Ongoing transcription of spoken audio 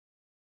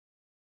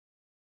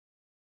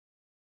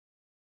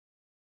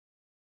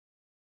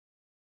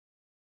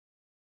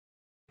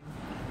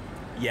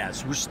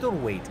Yes, we're still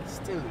waiting.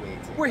 Still waiting.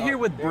 We're here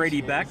with there Brady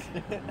she Beck. is.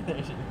 There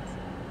she is.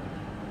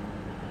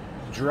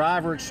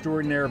 Driver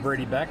extraordinaire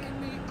Brady Beck.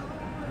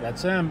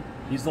 That's him.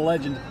 He's the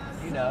legend.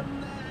 You know.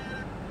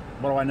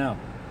 What do I know?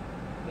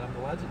 I'm the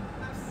legend.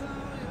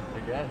 I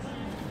guess.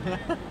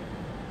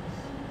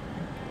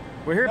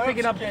 We're here Nope,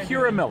 picking she up can't do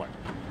Kira it. Miller,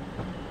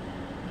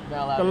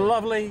 the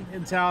lovely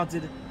and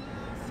talented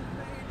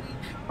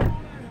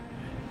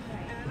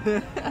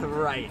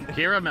Right.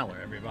 Kira Miller,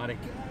 everybody.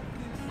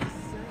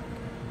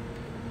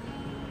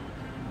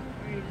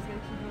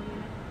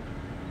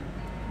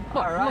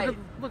 All right.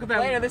 Look at The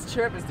plan of that. this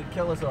trip is to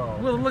kill us all.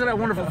 Look at that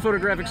wonderful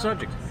photographic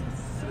subject.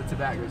 To the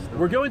tobacco store.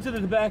 We're going to the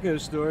tobacco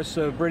store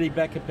so Brady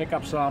Beck can pick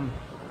up some.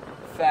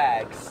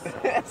 fags.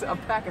 It's a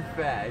pack of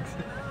fags.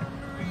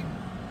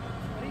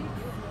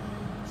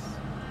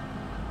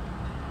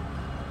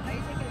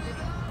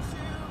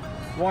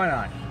 Why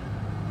not?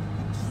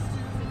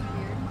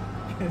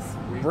 It's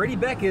weird. Brady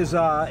Beck is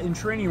in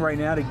training right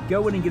now to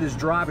go in and get his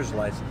driver's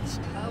license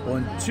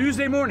on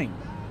Tuesday morning.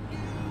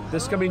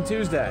 This coming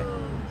Tuesday.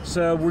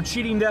 So we're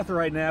cheating death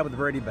right now with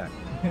Brady Beck.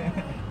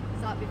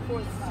 Stop before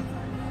the stop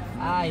sign.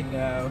 I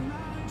know.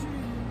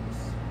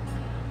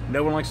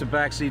 No one likes a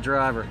backseat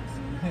driver.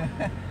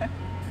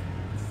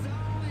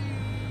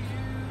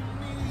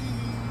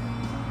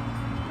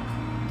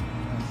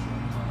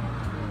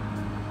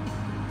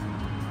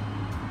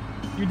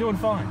 You're doing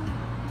fine.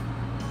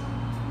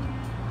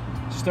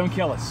 Just don't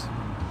kill us.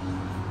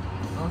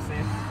 Oh,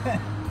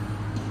 Sam.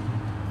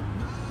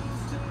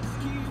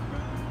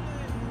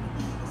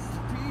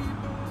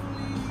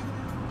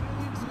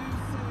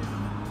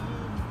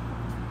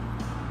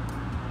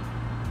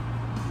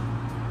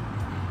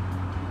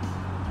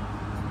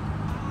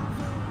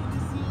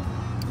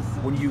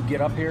 When you get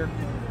up here,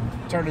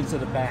 turn into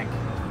the bank,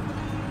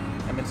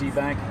 M&T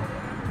Bank,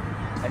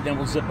 and then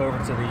we'll zip over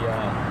to the,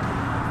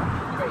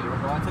 Wait, you were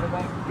going to the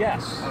bank?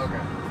 yes. Okay.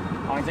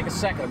 I'll only take a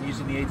second, I'm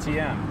using the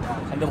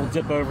ATM, and then we'll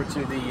dip over to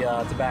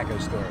the tobacco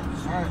store.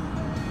 Alright.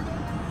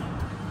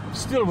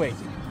 Still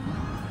waiting.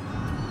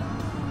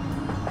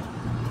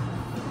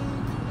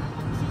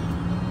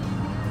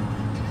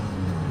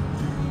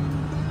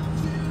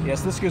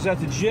 Yes, this goes out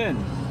to Jen,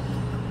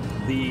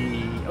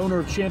 the owner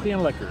of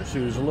Champion Liquors,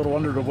 who's a little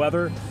under the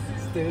weather,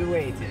 Still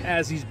waiting.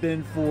 as he's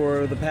been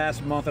for the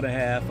past month and a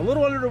half. A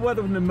little under the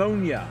weather with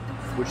pneumonia,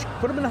 which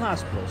put him in the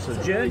hospital. So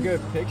That's a Jen, really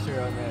good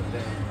picture on that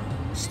thing.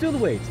 still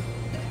waiting.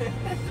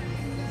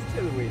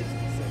 Still waiting.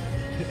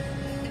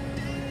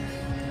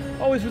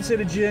 Always would say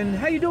to Jen,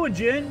 "How you doing,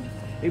 Jen?"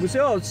 He would say,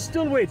 "Oh, it's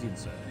still waiting,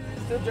 sir."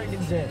 Still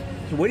drinking gin.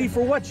 So waiting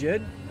for what,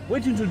 Jen?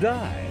 Waiting to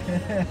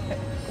die.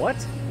 What?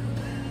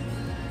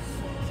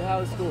 So how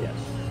was school? Yes.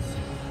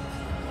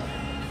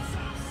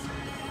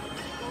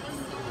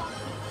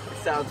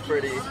 Sounds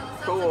pretty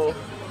cool.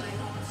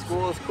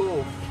 School is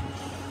cool.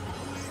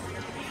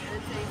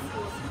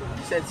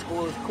 You said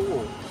school is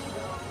cool.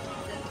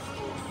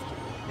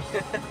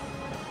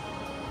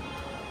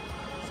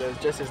 So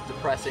it's just as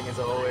depressing as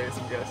always,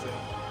 I'm guessing.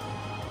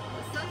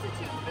 The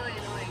substitute's really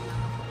annoying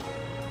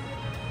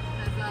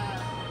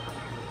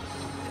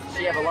though.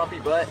 She have a lumpy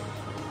butt.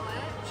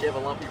 What? She have a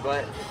lumpy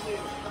butt.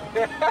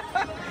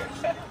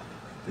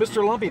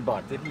 Mr. Lumpy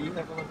Butt. Did he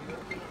have a lumpy butt?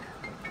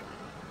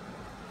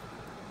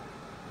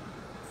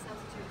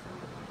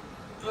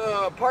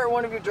 Part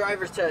 1 of your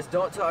driver's test.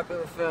 Don't talk on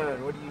the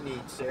phone. What do you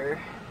need, sir?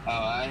 Oh,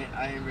 I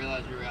didn't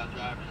realize you were out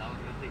driving. I was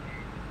gonna take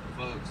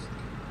your folks.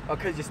 Oh,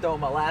 'cause you stole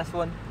my last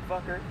one,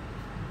 fucker?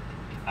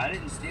 I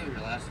didn't steal your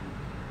last one.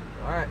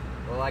 Alright.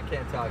 Well, I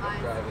can't talk. I'm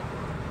driving.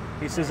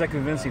 He says that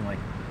convincingly.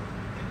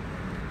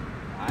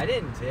 I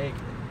didn't take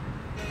it.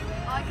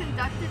 I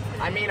conducted today.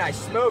 I mean, I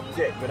smoked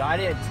it, but I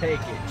didn't take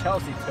it.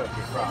 Chelsea took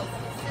it, probably.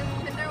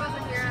 Since Pinder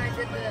wasn't here, I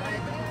conducted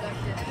like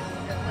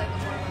the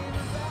morning.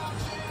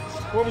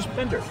 Where was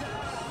Pinder?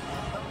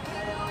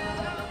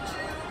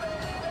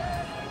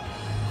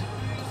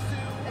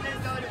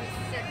 Pinder's going to be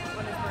 6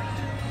 when his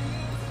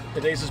birthday.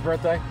 Today's his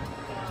birthday?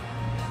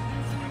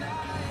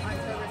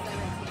 October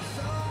 17th.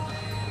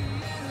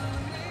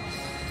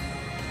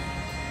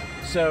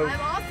 So,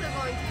 I'm also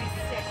going to be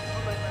 6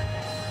 on my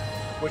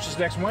birthday. which is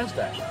next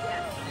Wednesday,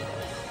 Yes.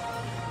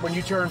 when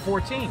you turn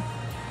 14.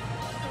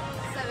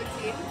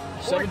 17.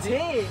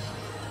 14?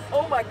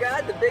 Oh my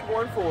god, the big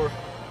 1-4.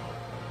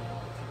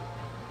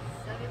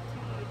 17.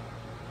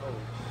 Oh,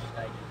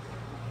 shite.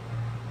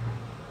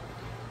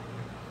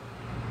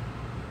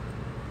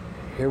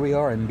 Here we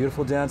are in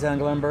beautiful downtown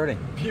Glen Burnie.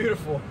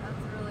 Beautiful. That's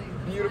really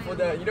Beautiful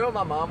down. You know what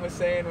my mom was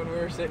saying when we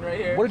were sitting right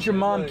here? What did your She was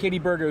mom, like- Katie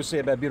Burgo, say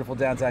about beautiful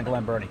downtown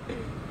Glen Burnie?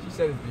 She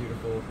said it's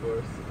beautiful, of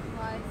course.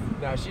 Nice.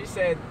 No, she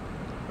said,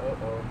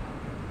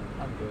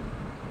 I'm good.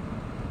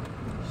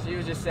 She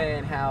was just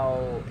saying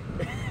how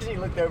she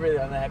looked over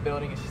on that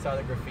building and she saw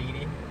the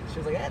graffiti. She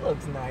was like, that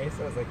looks nice.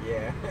 I was like,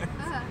 yeah.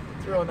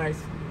 It's real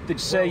nice. Did you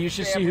say you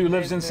should see who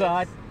lives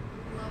inside?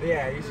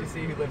 Yeah, you should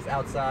see who lives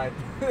outside.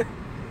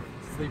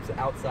 Sleeps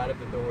outside of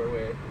the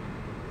doorway.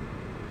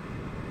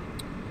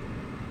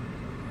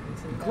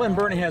 Glen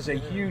Burnie has a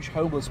huge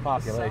homeless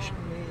population.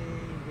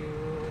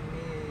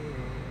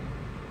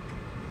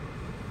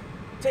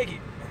 Take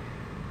it.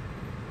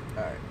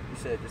 All right. You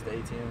said just the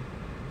ATM.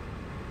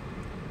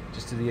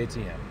 Just to the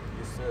ATM.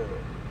 Yes, sir.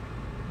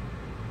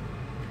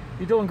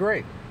 You're doing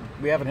great.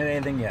 We haven't hit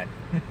anything yet.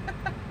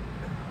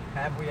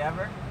 Have we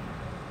ever?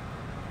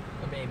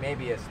 I mean,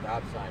 maybe a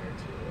stop sign or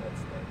two.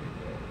 That'd be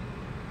good.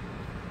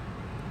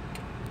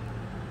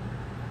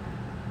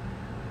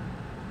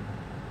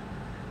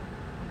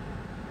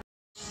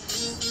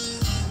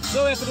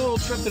 So after the little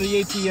trip to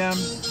the ATM,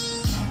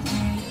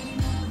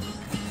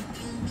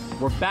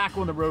 we're back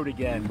on the road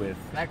again with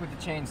Back with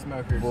the chain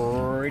smokers.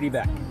 Brady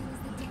Beck.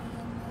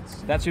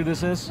 That's who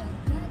this is?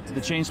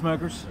 The chain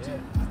smokers? Yeah,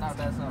 it's not a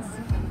bad song.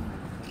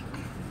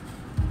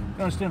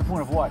 You understand the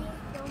point of what?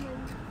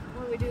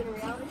 What are we doing, a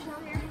reality show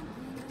here?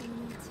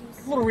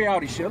 A little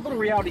reality show, a little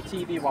reality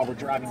TV while we're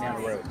driving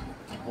down the road.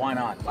 Why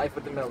not? Life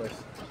with the Millers.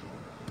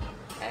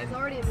 And It's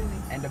already a movie.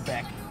 and a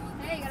Beck.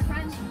 Hey, you got a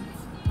friend?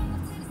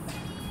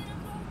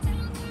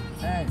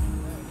 Hey.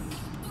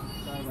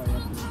 Sorry about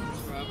yesterday.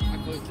 Bro,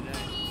 I closed today.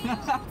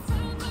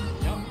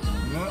 Yep.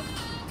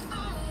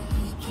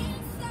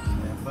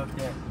 Yeah, fuck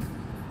that.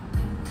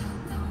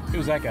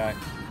 Who's that guy?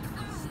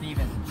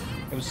 Steven.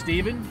 It was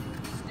Steven?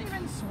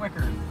 Steven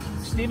Swicker.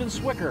 Steven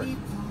Swicker.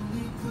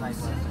 Nice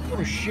last name. Give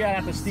a shout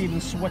out to Steven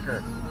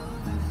Swicker.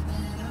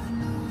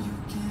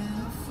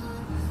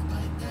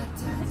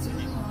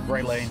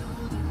 Right lane.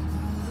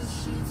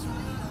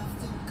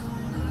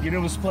 You know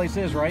what this place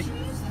is, right?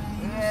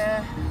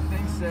 Yeah, I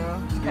think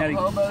so. Just a Yeah,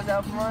 couple hobos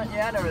out front.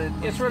 Yeah, I know where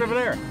this It's right over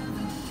there.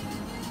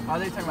 Oh,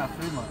 they talking about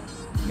food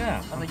lines. No. I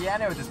was like, yeah, I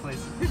know what this place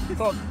is.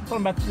 Talking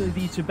about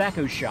the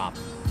tobacco shop.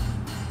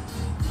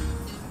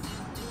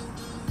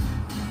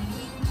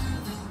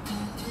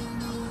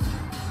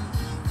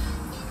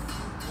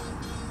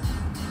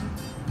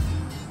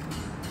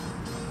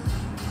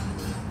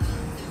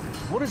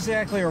 What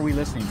exactly are we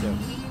listening to?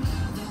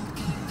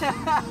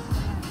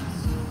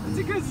 It's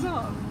a good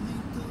song.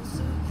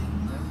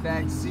 The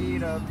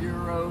backseat of your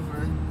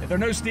Rover. They're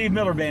no Steve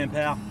Miller Band,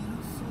 pal.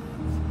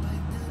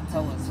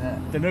 Tell us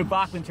that. They're no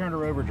Bachman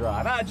Turner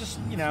Overdrive. Just,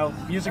 you know,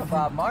 music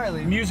Bob from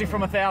Marley. music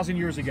from 1,000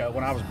 years ago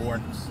when I was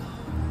born.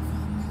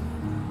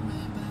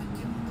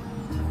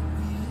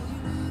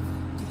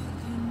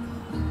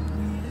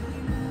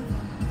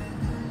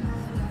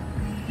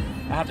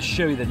 I have to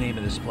show you the name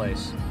of this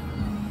place.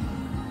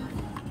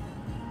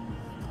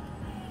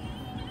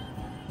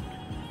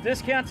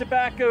 Discount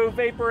tobacco,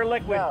 vapor, and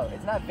liquid. No,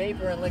 it's not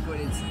vapor and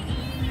liquid. It's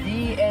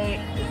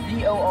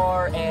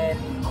VOR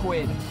and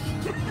quid.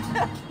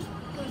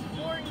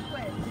 Boring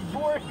quid.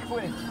 VOR and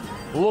quid.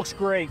 Looks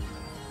great.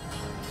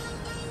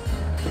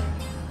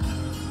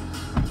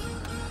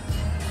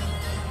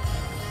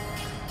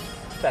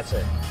 That's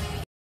it.